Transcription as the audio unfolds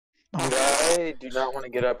I do not want to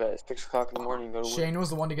get up at 6 o'clock in the morning and go to work. Shane was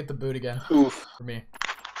the one to get the boot again. Oof. For me.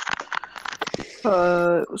 It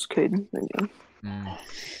was Caden again.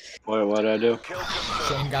 What did I do?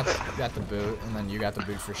 Shane got the boot, and then you got the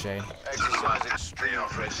boot for Shane. Exercise extreme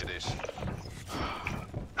prejudice.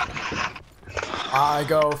 I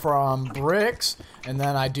go from bricks, and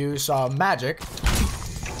then I do some magic.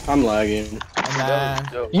 I'm lagging. And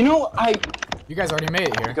then You know, you guys already made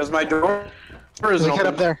it here. because my door is Get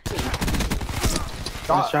up there.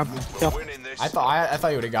 Thought- Nice job. Kill. I thought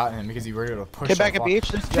you would have gotten him because you were able to push. Get back so at far. beach.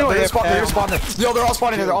 There's Yeah, two they're AFK. spawning there. Yo, they're all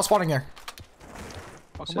spawning there. They're all spawning there.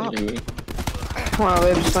 Fuck 'em up. Wow, they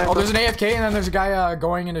have a Oh, sniper. there's an AFK, and then there's a guy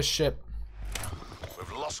going in his ship.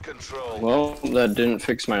 We've lost control. Well, that didn't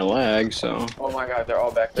fix my lag, so. Oh my god, they're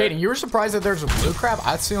all back there. Kaden, you were surprised that there's a blue crab?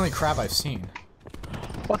 That's the only crab I've seen.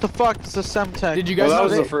 What the fuck is the Semtech? Did you guys Well, that know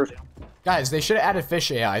was they, the first. guys? They should have added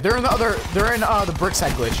fish AI. They're in the brick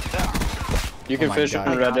side glitch. You can my fish God.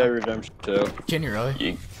 in Red Dead Redemption too. Can you really?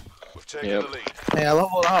 We've taken Yep. the lead. Hey, I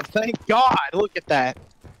leveled up. Thank God. Look at that.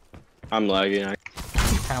 I'm lagging. Kind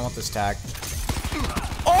of want this tag.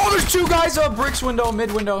 Oh, there's two guys up bricks window,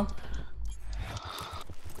 mid window.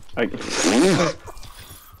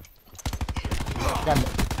 Got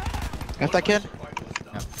Got that kid?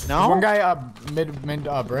 There's No? one guy mid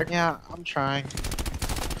brick. Yeah, I'm trying.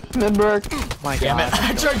 Mid-brick. My Damn God. it!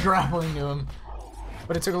 I tried grappling to him,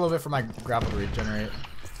 but it took a little bit for my grapple to regenerate.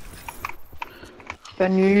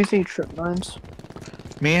 Ben, you using trip mines?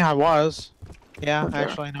 Me? I was. Yeah, Okay.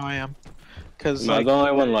 actually, no, I am. Cause Am I like, the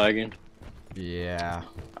only one lagging? Yeah,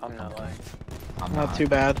 I'm not lying. I'm not too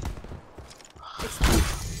bad.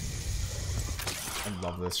 I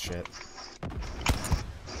love this shit.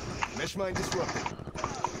 Mesh mine disrupted.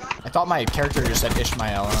 I thought my character just said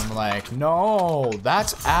Ishmael, and I'm like, no,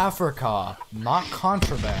 that's Africa, not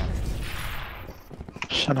contraband.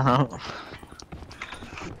 Shut up.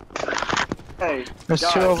 Hey, There's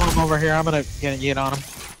guys. two of them over here. I'm gonna get on them.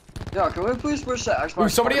 Yo, can we please push the Xbox? Ooh,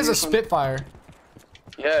 somebody has a party or something? Spitfire.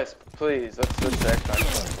 Yes, please. Let's switch to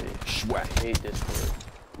Xbox. I hate Discord.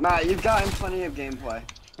 Matt, you've gotten plenty of gameplay.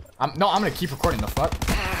 I'm gonna keep recording. The fuck?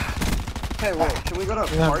 Hey, wait, can we go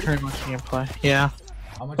to We have party? pretty much gameplay. Yeah.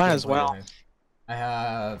 How much Might gameplay as well. do I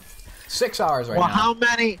have 6 hours right Well, now. how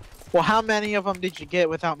many? Well, how many of them did you get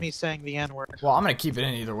without me saying the N-word? Well, I'm gonna keep it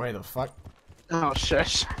in either way. The fuck? Oh,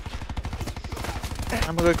 shush.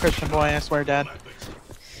 I'm a good Christian boy, I swear, Dad.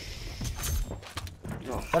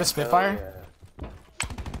 Is that a Spitfire?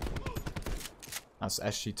 That's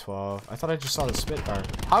SG-12. I thought I just saw the Spitfire.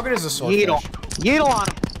 How good is the swordfish? Yeetle. Yeetle on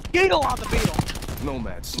him. Yeetle on the beetle.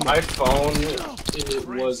 Nomads. My phone, it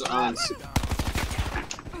was on.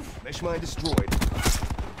 Mesh mine destroyed.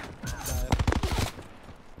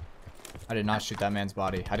 I did not shoot that man's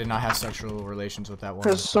body. I did not have sexual relations with that woman.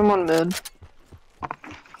 There's someone mid.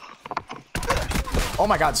 Oh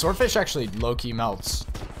my god, swordfish actually low-key melts.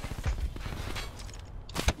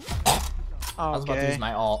 I was about to Okay. use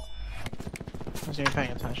my ult. Wasn't even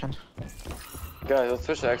paying attention. Guys, let's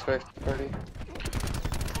switch to Xbox party.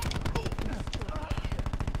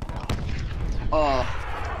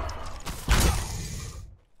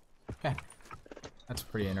 Yeah. That's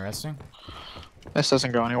pretty interesting. This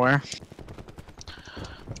doesn't go anywhere.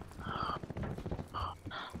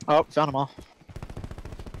 Oh, found them all.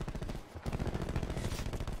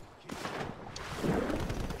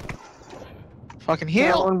 Fucking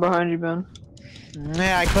Yeah, heal! one behind you, Ben.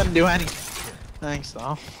 Yeah, I couldn't do anything. Thanks,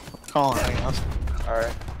 though. Call it, I guess.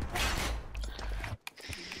 Alright.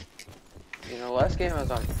 You know, last game I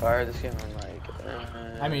was on fire, this game I'm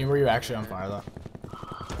like, I mean, were you actually on fire though?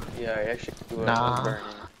 yeah, I actually was Nah. burning.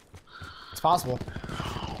 It's possible.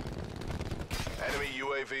 Enemy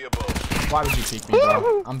UAV above. Why would you peek me,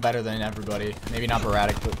 bro? I'm better than everybody. Maybe not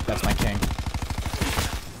Baratic, but that's my king.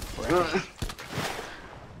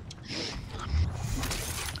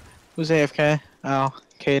 Who's AFK? Oh,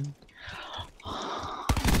 Cade.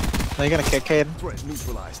 Are you gonna kick Cade? Threat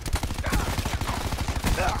neutralized.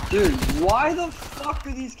 Dude, why the fuck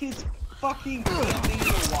are these kids fucking camping in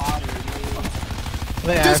the water,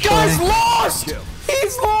 dude? This guy's lost!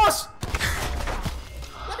 He's lost!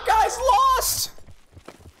 That guy's lost!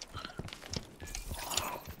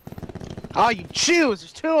 Oh, you choose!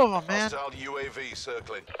 There's two of them, man. Hostile UAV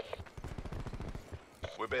circling.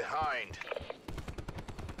 We're behind.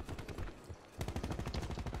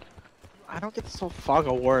 I don't get this whole fog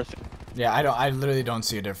of worth. Yeah, I literally don't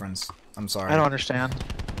see a difference. I'm sorry. I don't understand.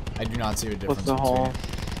 I do not see a difference. What's the whole?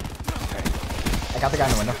 I got the guy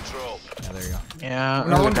in the window. Control. Yeah, there you go. Yeah.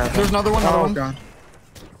 Another one. There's another one. Gone.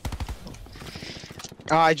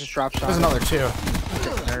 Oh, I just dropped shot. There's another two.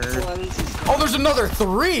 nerd. What is this? Oh, there's another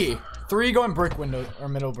 3. 3 going brick window or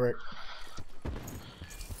middle brick.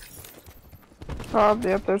 Oh,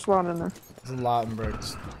 yep, there's a lot in there. There's a lot in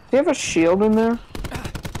bricks. Do you have a shield in there?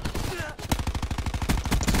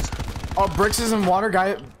 Oh, bricks is in water,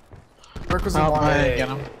 guy. Brick was in water. Hey, get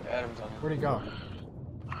him. Adam's on. Where'd he go?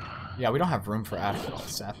 Yeah, we don't have room for Ash,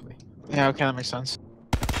 sadly. Yeah, okay, that makes sense.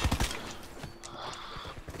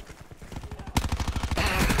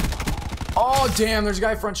 Oh, damn, there's a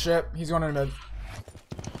guy front ship. He's going in mid.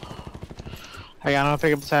 I got him,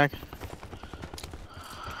 pick up the tag.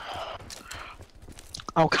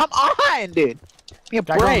 Oh, come on, dude! Give me a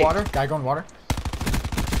Guy going break. water. Guy going water.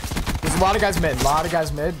 There's a lot of guys mid. A lot of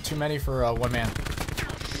guys mid. Too many for one man.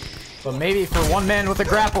 But maybe for one man with a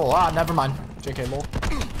grapple. Ah, never mind. JK, lol.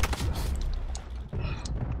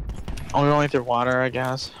 Oh, we're only through water, I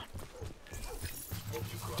guess.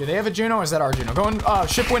 Do they have a Juno or is that our Juno? Going,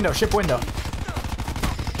 ship window, ship window.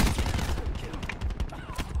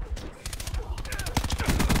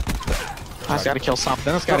 That's gotta kill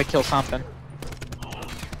something. That's gotta kill something.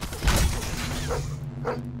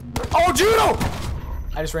 Oh, Juno!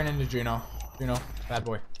 I just ran into Juno. Juno, bad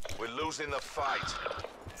boy. We're losing the fight.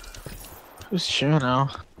 Who's Juno?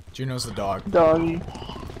 Juno's the dog. Doggy.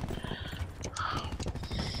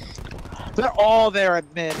 They're all there at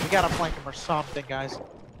mid. We gotta flank them or something, guys.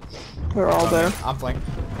 They're all there. I'm flank.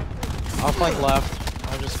 I'll flank left.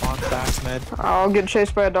 I'll just spawn back mid. I'll get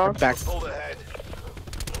chased by a dog. Back. Pulled ahead.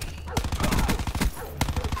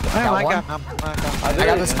 Got one.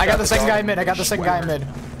 I got the second guy in mid. I got the second guy in mid.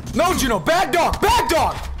 No, Juno! Bad dog! Bad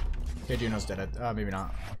dog! Okay, Juno's dead. Maybe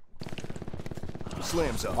not.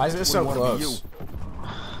 Slams up. Why is this so close?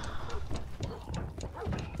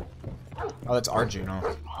 Oh, that's our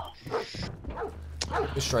Juno.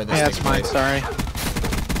 Destroy this. Yeah, that's mine, sorry.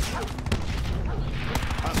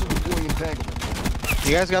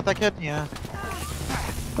 You guys got that kid? Yeah.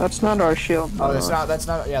 That's not our shield. Oh, that's not,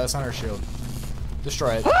 yeah, that's not our shield.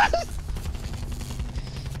 Destroy it.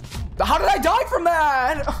 How did I die from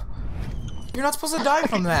that? You're not supposed to die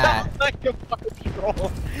from that.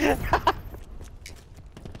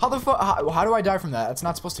 How the fuck? How do I die from that? That's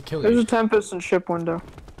not supposed to kill There's you. a Tempest in ship window.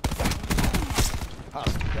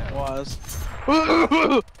 It was.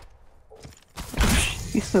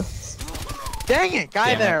 Jesus. Dang it,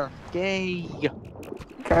 guy Damn it. there. Gay.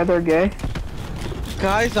 Guy, they're gay.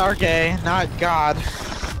 Guys are gay, not God.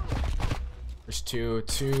 There's two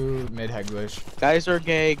mid-head glitch. Guys are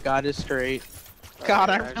gay, God is straight. God,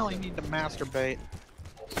 I really need to masturbate.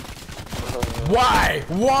 Why?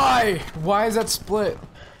 Why? Why is that split?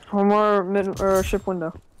 One more mid or ship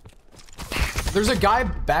window. There's a guy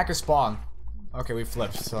back of spawn. Okay, we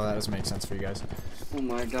flipped, so that doesn't make sense for you guys. Oh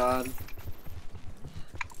my god.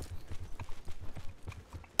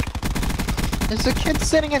 There's a kid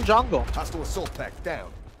sitting in jungle. Hostile assault pack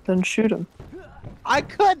down. Then shoot him. I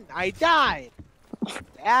couldn't, I died.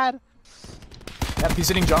 Dad. Yep, he's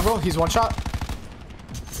hitting jungle. He's one shot.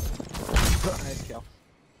 Nice kill.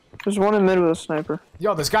 There's one in mid with a sniper.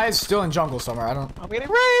 Yo, this guy is still in jungle somewhere. I don't. I'm getting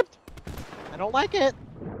raped. I don't like it.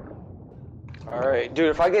 Alright, dude,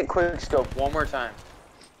 if I get quick scope one more time.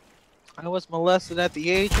 I was molested at the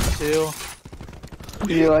age of 2.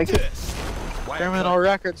 Do you like it? Criminal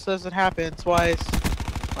record says it happened twice.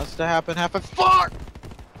 Must have happened half a fuck!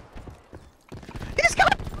 He's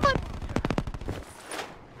got one!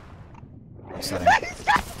 Upsetting. He's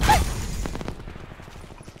got one!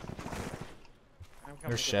 I'm coming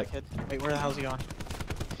There's to get shit. the kid. Wait, where the hell's he going?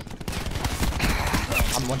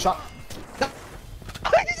 I'm one shot.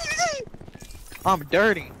 I'm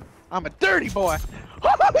dirty. I'm a dirty boy.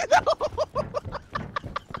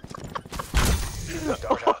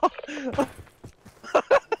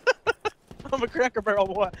 I'm a Cracker Barrel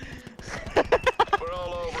boy. We're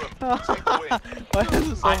all over him. Take the win. Why is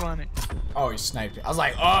this so funny? Oh, he sniped it. I was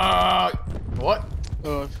like, what?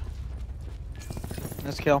 Ugh.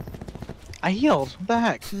 Let's kill. I healed. What the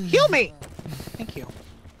heck? Heal me! Thank you.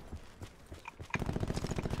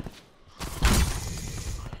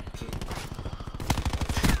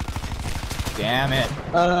 Damn it.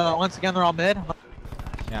 Once again, they're all mid.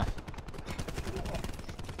 Yeah.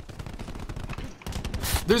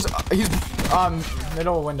 He's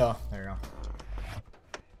middle window. There you go.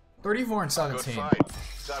 34 and Good 17. fight.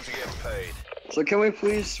 Time to get paid. So can we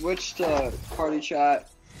please switch to party chat?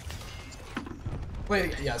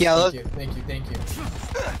 Wait, yes, Yeah, thank you.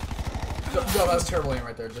 No, that was terrible aim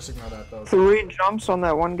right there. Just ignore that. That was 3 jumps on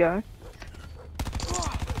that one guy.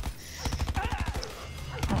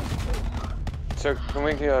 So, can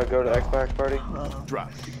we go to Xbox party?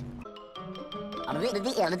 Drop.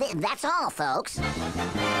 That's all, folks.